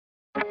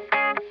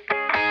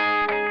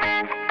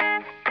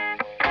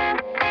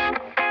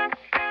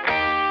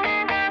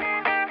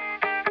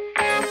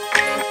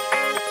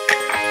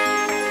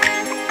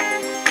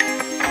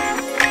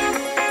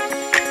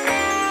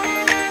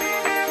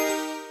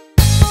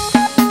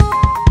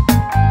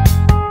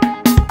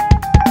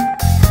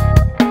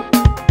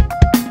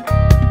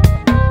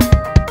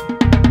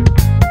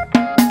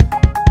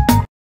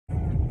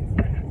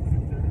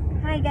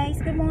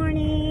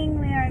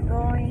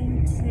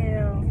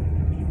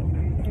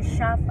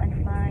shop and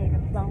buy the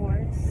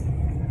flowers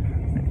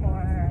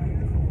for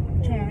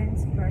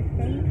Jan's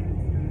birthday.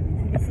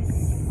 And this is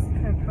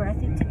her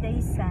birthday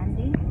today,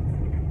 Sunday.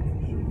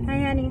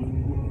 Hi, honey.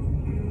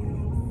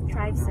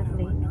 Drive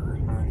safely.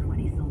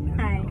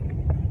 Hi,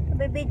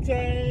 baby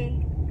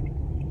J.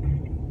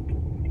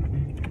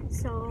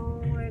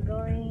 So we're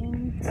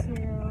going to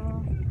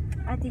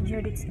Ate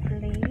Judith's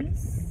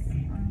place.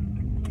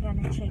 I'm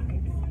gonna check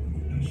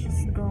if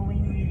she's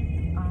going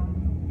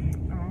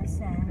with us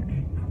and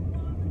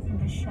in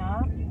the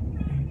shop.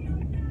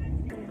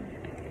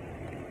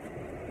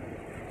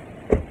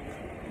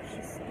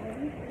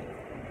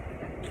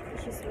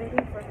 She's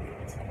waiting for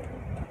it.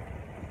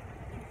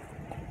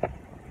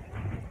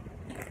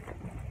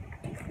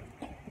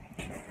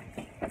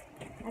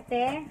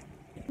 Ate,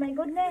 my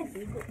goodness.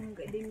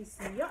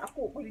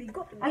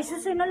 Ay,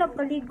 susunod na lang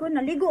paligo.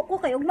 Naligo ko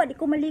kayo. Di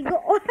ko maligo.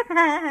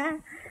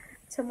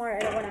 Tomorrow,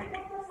 alam ko na.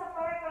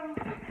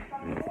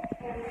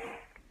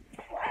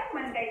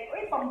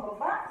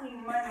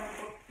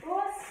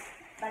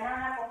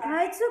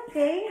 Ah, it's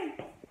okay.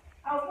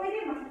 Pwede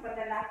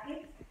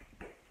magpadalaki.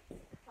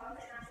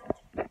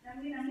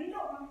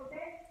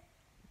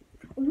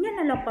 Unya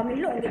na lang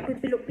pamilo. Hindi ko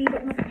pilo-pilo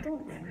na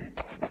ito.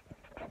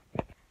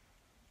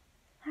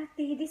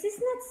 Ate, this is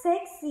not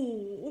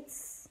sexy.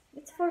 It's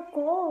for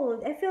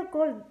cold. I feel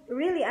cold.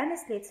 Really,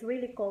 honestly, it's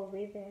really cold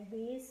weather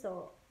here.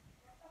 So,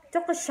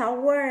 took a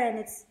shower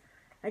and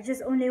I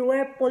just only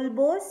wear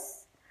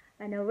pulbos.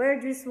 And I wear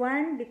this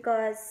one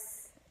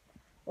because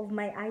of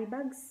my eye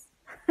bags.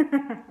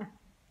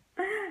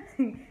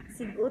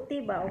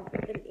 Siguti ba o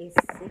LS?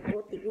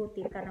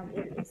 Siguti-uti ka ng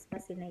LS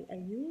kasi na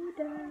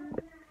ayuda.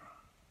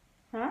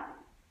 Huh?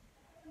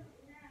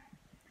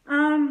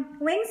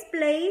 Wings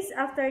Place,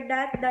 after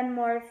that,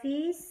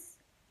 Dunmorphy's,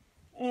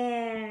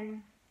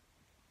 and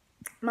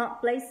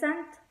Mount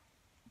Pleasant,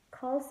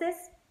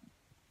 Colses,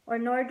 or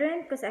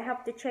Northern, because I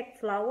have to check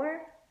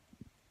flower.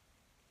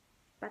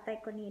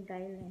 Patay ko ni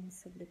Dylan,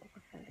 so di ko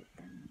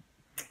kapalitan.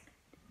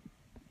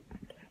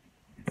 Okay.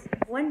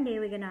 One day,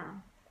 we're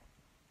gonna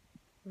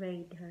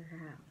raid her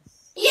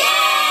house. Yay!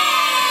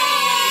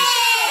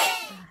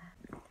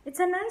 It's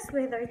a nice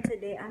weather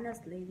today,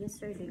 honestly.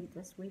 Yesterday, it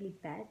was really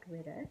bad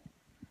weather.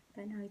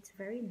 But now it's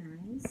very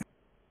nice.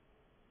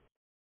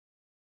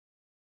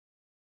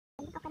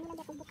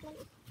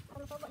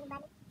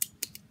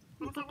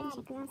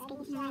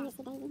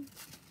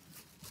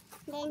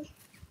 Then,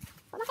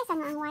 pumakay sa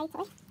mga white,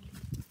 oy.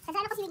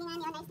 Kasala ko si Winnie nga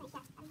ni Onay na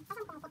siya.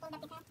 Pasang pumaputol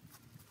dapit ha.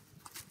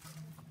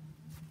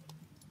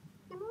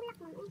 Namulak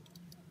man, eh.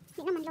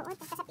 Hindi naman lood,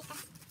 kasi pikas.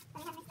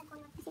 Parihan na sa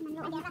kulot. Kasi man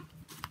lood. Adira.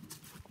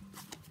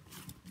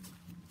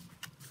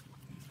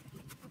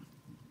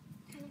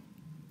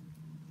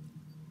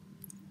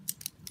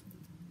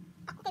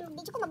 Ako kay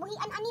mag-video ko,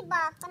 mabuhian ani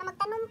ba? Para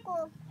magtanong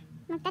ko.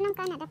 Magtanong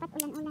ka na, dapat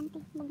ulan-ulan, te.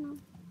 Bugnaw.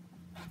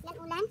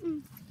 Ulan-ulan?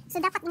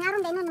 So, dapat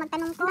ngaron din nun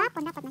magtanong ko?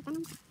 Dapat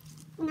magtanong ko.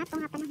 Inato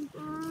nga pa naman.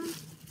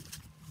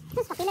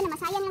 Tapos, papila na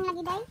masayang lang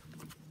lagi, day.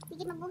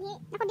 Bigit mabuhi.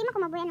 Ako, di mo ko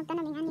mabuhi.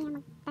 Nagtanong yung ani nga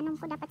magtanong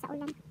ko dapat sa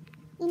ulan.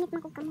 Init man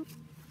ko kamot.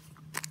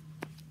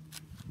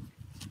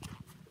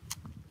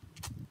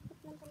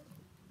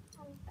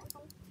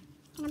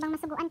 Ano bang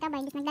masuguan ka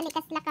ba? Hindi nagdali ka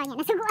sila ka niya.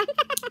 Nasuguan.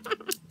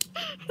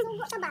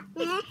 Sugo ka ba?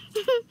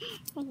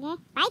 Sige.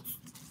 Bites?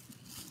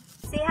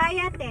 Say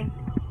hi, ate.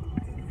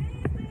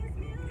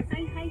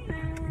 Hi.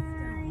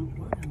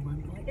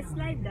 It's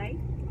live, right?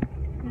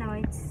 No,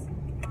 it's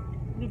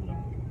video.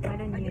 I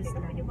don't use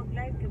that. Pwede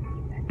mag-live ka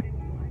kita.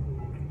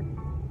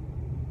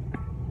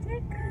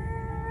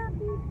 Jacob!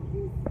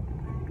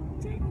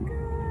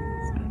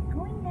 So we're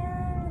going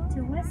now to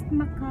West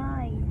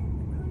Mackay.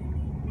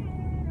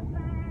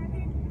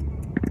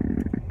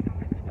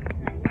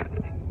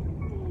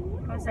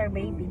 How's our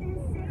baby?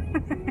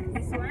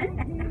 This one?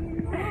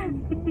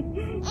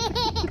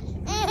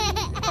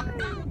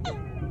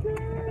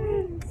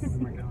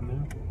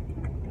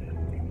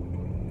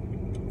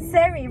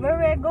 Sari, where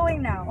we're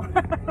going now?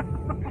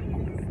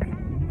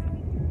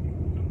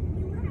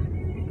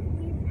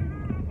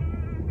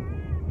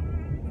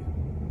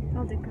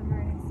 Oh, the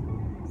camera is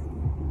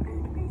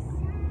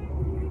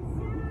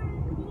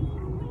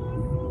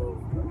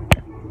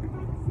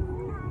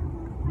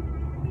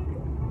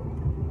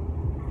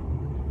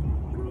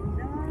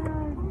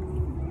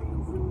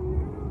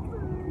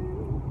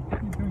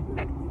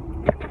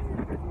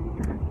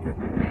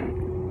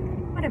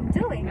what I'm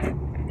doing?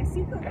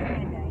 Kasi ko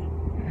kaya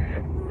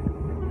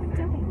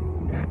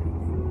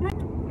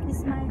He's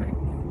smiling.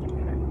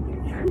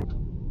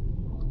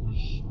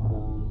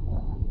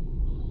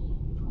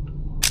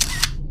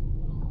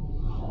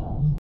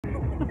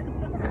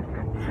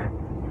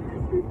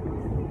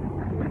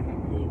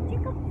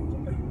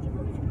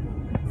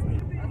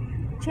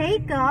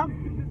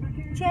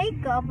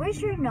 Jacob,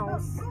 where's your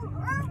nose?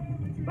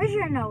 Where's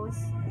your nose?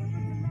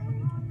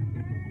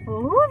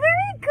 Oh,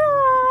 very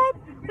good.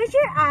 Where's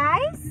your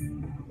eyes?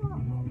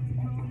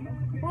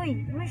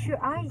 Uy, where's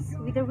your eyes?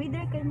 Wither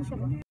ka na siya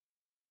ba?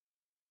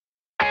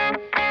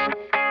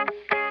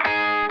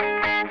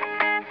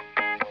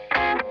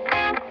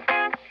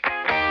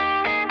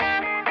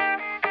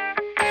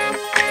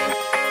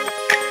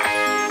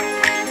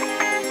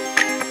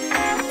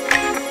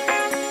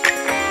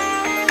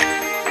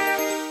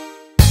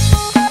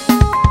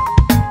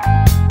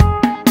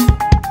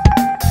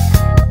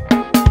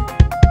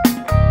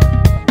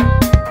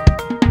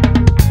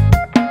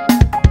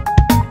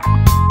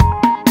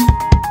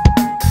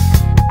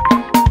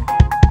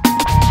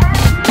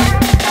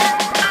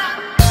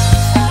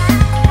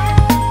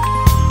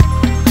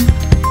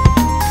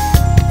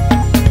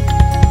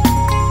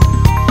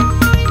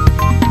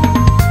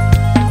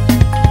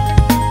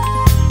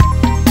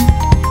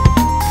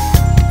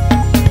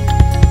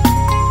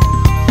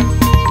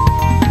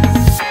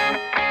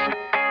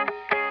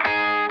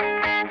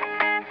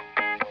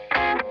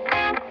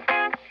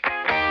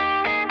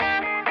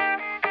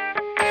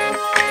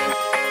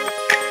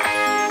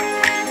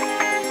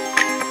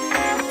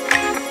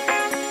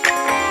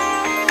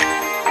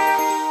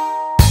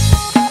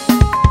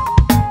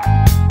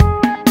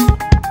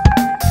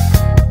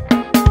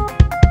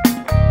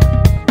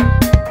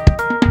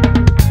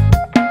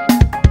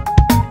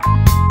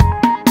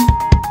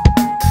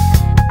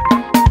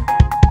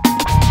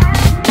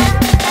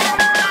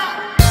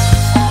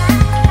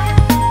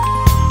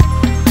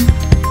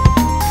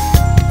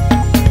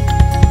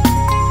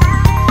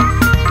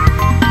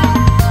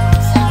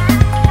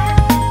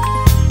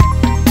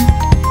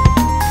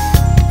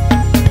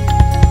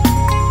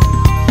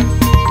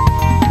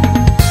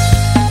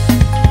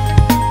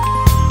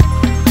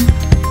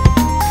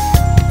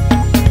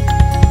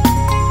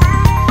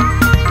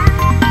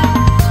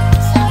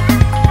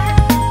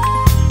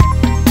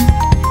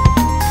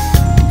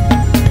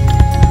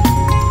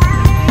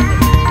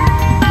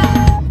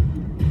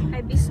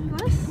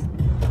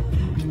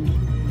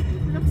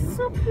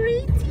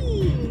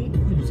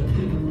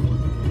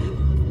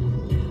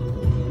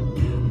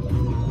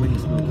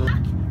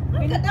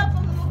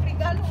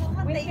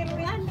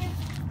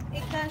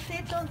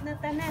 settled na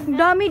tanan. Ang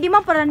dami, di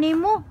man para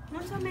nimo.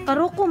 Nasa may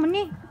Karuko man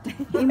ni.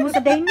 Imo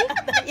sa day ni.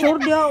 Sure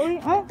dia, uy.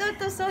 Oh,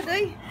 tutusod,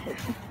 oy.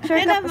 sure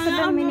Ay, ka na, mga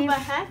pasadan amo minimum. ba,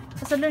 ha?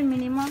 Pasadan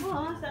minimum.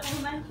 Oo, sa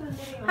kong mansion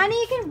diri. Honey,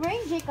 you can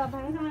bring Jacob.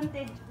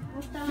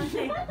 Musta man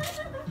siya?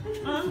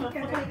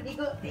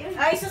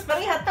 Ay, sus,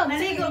 parihat to.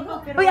 Naligo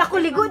ko. Uy, ako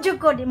ligo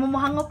jud ko, di mo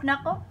mahangop na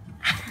ko.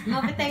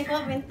 Mapitay ko,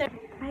 winter.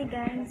 Hi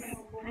guys,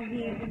 I'm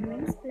here in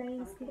Wayne's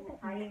place. Look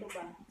at me.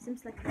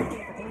 Seems like I'm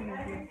here.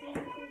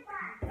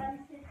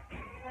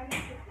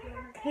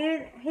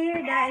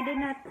 Here, I did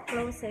not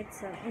close it,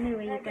 so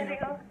anyway, you can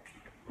open.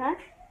 Ha?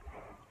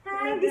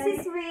 Hi, this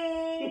is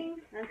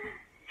Wayne.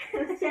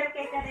 Social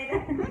kay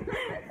kanina.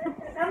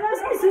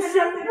 Mas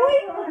social, uy.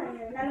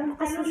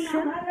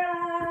 Nakasocial.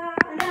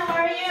 How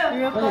are you?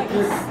 Ryoko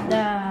is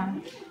the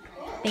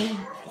babe,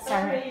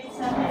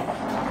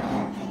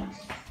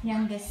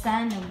 youngest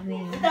son of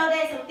Wayne. Ito,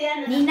 guys,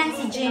 sultian. Ninang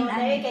si Jen.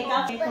 Kay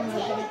Kapi.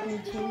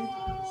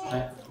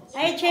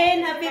 Hi,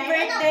 Jen. Happy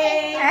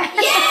birthday.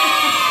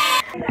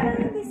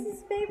 This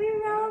is baby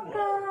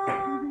Rocco.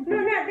 No,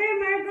 not there,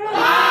 Margot.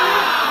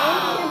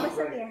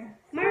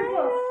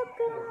 Margot.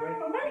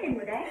 Kumain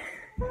mo, dahil?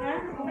 Ha?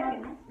 Kumain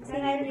mo? Si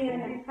hi,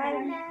 Leona. Hi.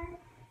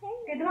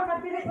 Kaya duha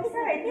ka pilit ko sa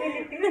Margot.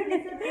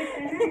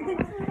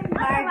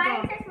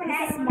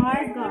 This is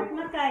Margot.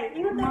 Makay.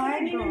 Ingot ako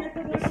kanina Margot.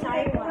 natulog The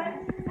shy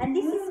one. And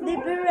this is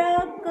baby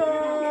Rocco.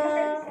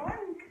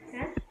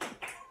 Ha?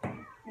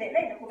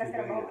 Lelay, nakugas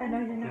na ba? Ano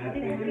yun na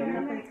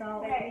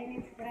ikaw? I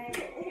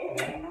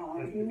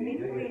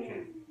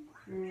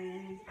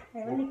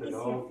want to kiss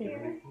your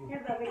face.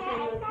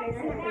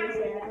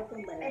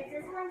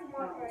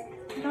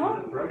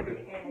 No?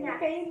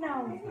 Okay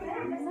now.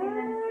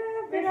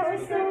 Pero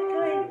also,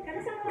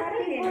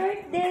 happy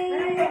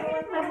birthday!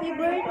 Happy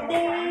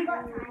birthday!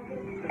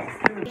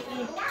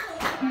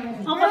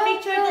 Oh,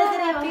 pa-picture na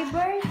dito. Happy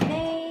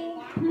birthday!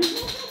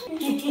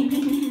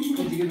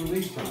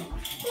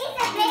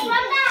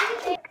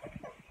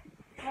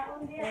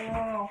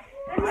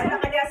 Wala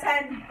ka dyan,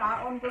 San.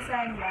 Kaon ko,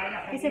 San. Wala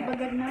ka Kasi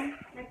bagad na.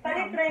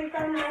 Nagpalit 30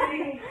 na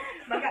eh.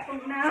 Baga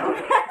kong na.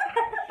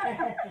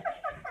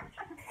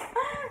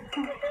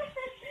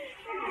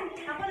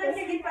 Ako lang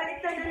sige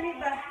palitan na ni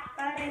ba?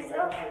 Pares,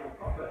 oh.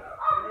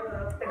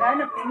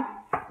 Tagalog din.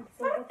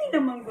 Party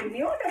naman ko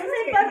niyo.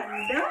 Unsay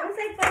party?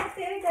 Unsay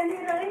party ay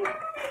kanira eh.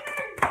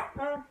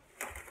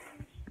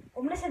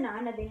 Umna siya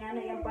na din na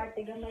yung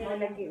party gamay.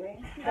 Lagi we.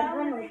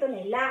 Ano ito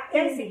nila?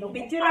 Yan si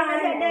picture lang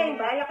na day.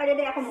 Bahala ka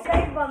day ako mo. Sa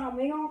iba nga,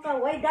 may nga ka.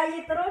 Why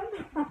diet ron?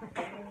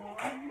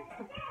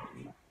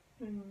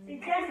 Si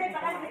Jan day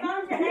baka si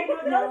Mount siya na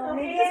noodles.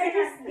 Maybe I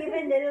just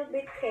given a little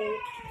bit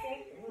cake.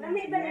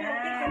 Lami ba nila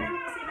cake na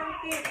mo silang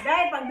cake?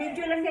 Dahil pag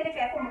video lang dili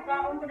kay ako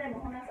makaon ko dai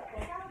mo na sa ko.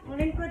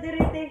 Ulin ko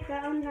direte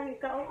kaon lang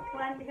kaon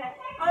kuan diha.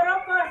 Oro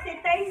ko say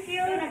thank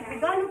you.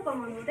 Nagregalo pa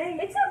mo day.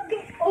 It's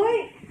okay.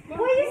 Uy!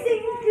 Why you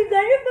saying you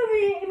gano'n pa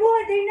may imuha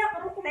din na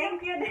karuko?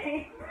 Thank you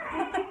day.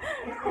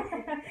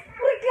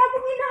 Uy, klamo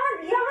ginahan.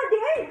 Iya ka di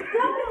ay.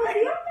 Klamo mo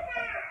siya.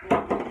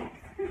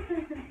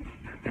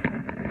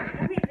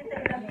 Lami dito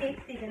lang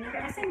cake ti ganun.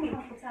 Kasi may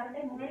kutsara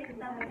day mo dai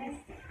kita mo guys.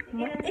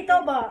 Ikaw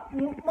ba?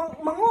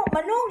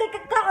 Manong day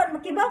kakaon.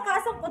 Makibaw ka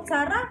asang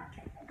kutsara.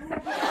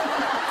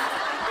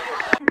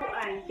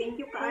 Thank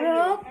you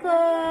kaayo. Roko.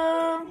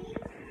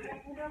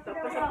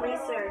 Tapos sa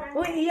freezer.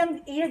 Uy,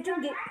 iya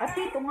dyan.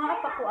 Ate, ito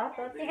nga pa ko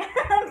ato.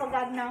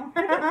 Pagagnaw.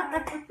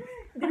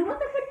 Gano'n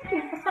ka pa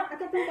ito.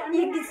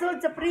 Iya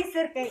gisold sa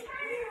freezer kay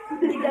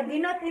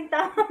gidaginot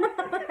hinta.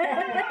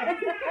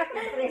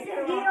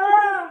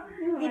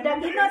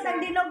 Gidaginot ang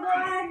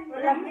dinuguan.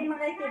 Walang may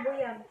mga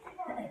itibuyang.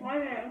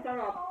 Ang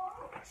sarap.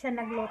 Siya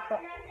nagluto.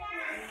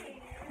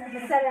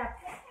 Masarap.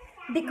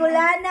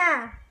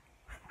 Bicolana.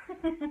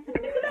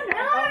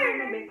 No!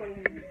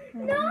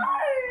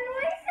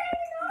 Why say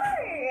no?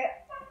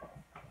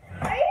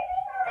 Are you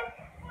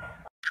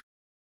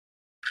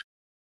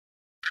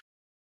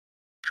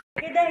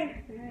Day.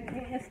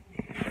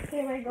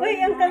 Uy,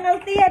 ang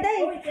kangaltiya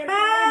day.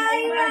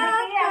 Hi,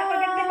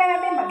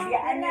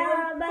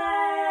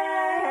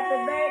 Happy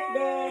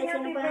birthday!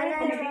 Sino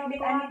pangalan?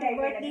 Happy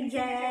birthday,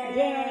 Jen.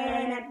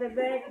 Jen, happy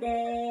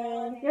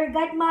birthday! Your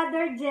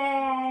godmother,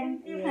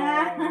 Jen.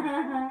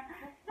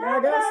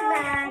 Noodles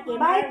lang. Kay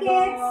Bye, Margo.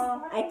 kids.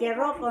 Ay, kay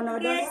Rocco,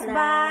 noodles Kids, lang.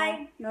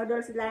 bye.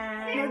 Noodles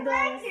lang.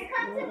 Noodles.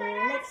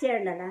 Next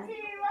year na lang.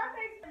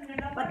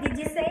 What did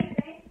you say?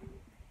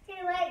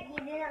 Wait, you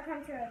did not come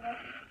to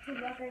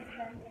Walker's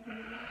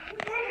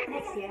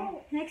Next year.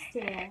 Next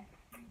year.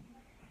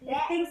 Yeah.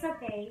 Everything's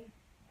okay.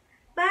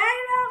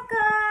 Bye,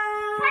 Rocco.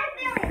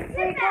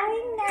 We're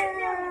going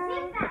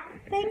now.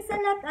 Thanks a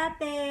lot,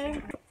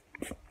 ate.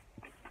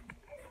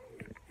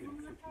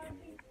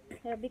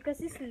 Yeah, because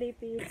he's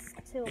sleepy, it's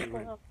 2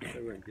 o'clock. They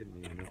weren't giving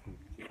me nothing.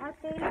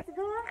 Okay, let's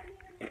go.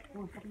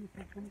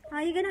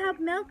 Are you gonna have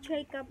milk,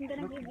 Jacob? I'm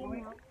gonna give you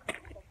milk.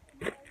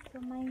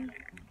 So may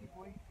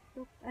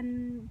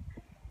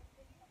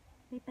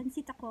may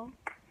pansit ako.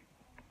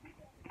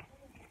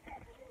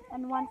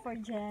 And 1 for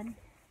Jen.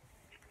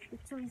 The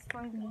 2 is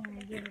for me.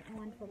 I'm giving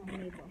 1 for my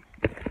neighbor.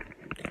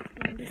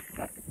 And this.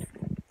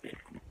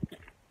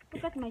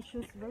 Look at my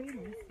shoes, very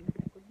nice. Oh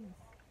my goodness.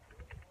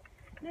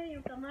 Na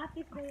yung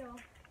kamatis na yun.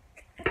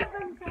 Ito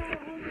bang sa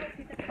ulo,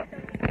 kita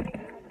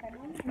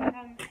magtanong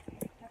ang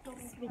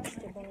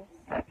Vegetables.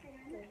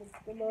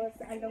 Vegetables,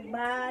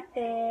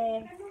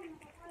 alubate.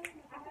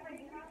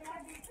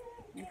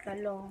 May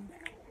talong.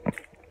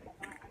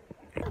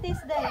 This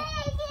day.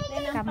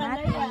 Then ang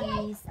palaya.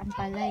 Kamatis,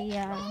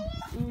 ampalaya.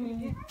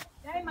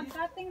 Dahil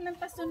mag-cutting lang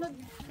pasunod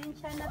din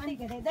siya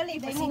natin. Dali,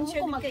 dahil mo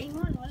ko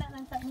mag-ingon. Wala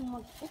nang taong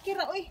mag... Okay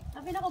ra, oy.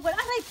 Abi na ko wala.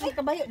 Aray, Ay,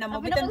 kabayo na Abi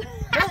mabitan.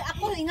 na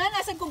Ako,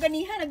 inganasan ko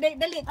ganihan.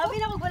 Nagdali ko. Abi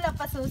na ko wala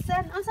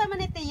pasusan. Ang sama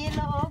ni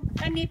yellow og.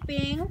 Kani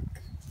pink.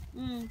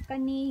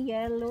 Kani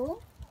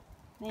yellow.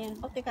 Ayan.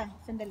 O, teka,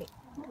 sandali.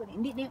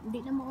 Hindi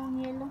na mo ang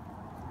yellow.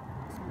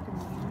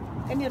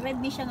 Kani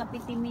red ni siya nga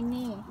piti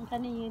mini. Ang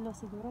kani yellow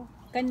siguro.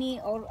 Kani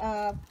or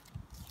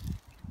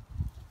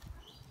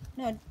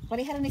no,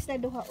 parehara ni sila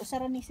duha.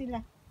 Usara ni sila.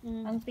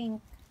 Ang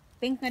pink.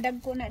 Pink nga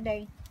dagko na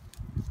day.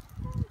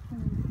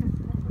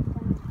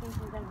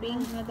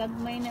 Pink nga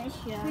gagmay na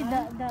siya.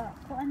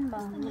 Kuan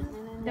ba?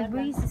 The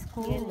breeze is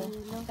cold. Yellow.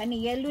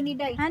 Kani yellow ni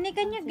day. Honey,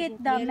 can you get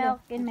the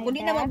milk in my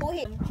Kundi na bag?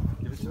 mabuhi.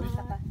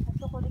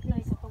 Ato ko dito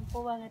sa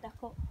pangpuwa nga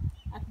dako.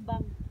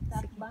 Atbang.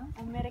 Atbang?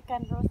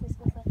 American roses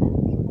ko sa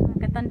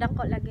Katanda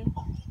ko lagi.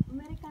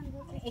 American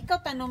roses. Ikaw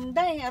tanom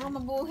day aron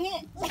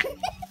mabuhi.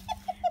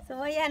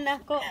 So ayan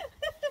ako.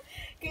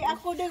 Kay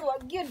ako day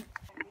wag yun.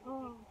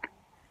 Oh.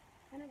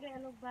 Ano kay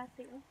alog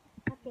bati oh.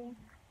 Okay.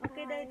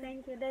 Okay day,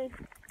 thank you day.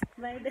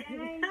 Bye day.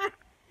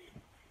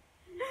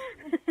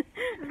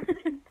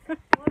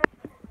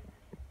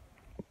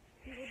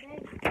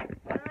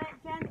 Alright,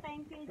 Jan,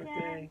 thank you,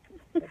 Jan.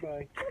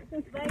 Bye-bye.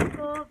 Bye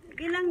ko.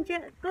 Gilang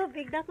Jan, ko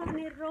bigda ko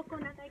ni Roko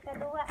na kay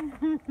kaduwa.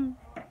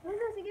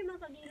 Ano sige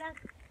makagilang.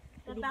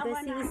 Tatawa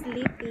Because he na. is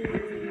sleepy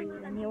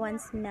and he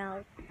wants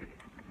milk.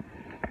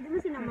 Di mo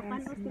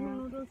sinamapan o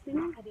sinunudol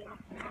sino?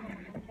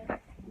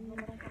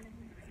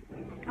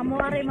 Amo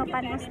ari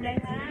mapanos lang.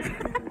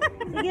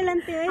 Sige lang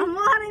te. Amo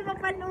ari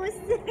mapanos.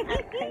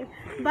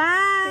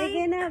 Bye.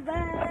 Sige na,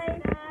 bye.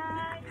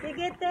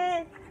 Sige te.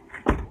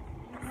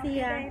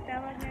 See ya.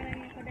 Tawag na lang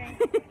ako dahil.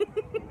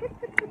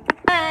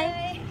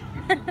 Bye.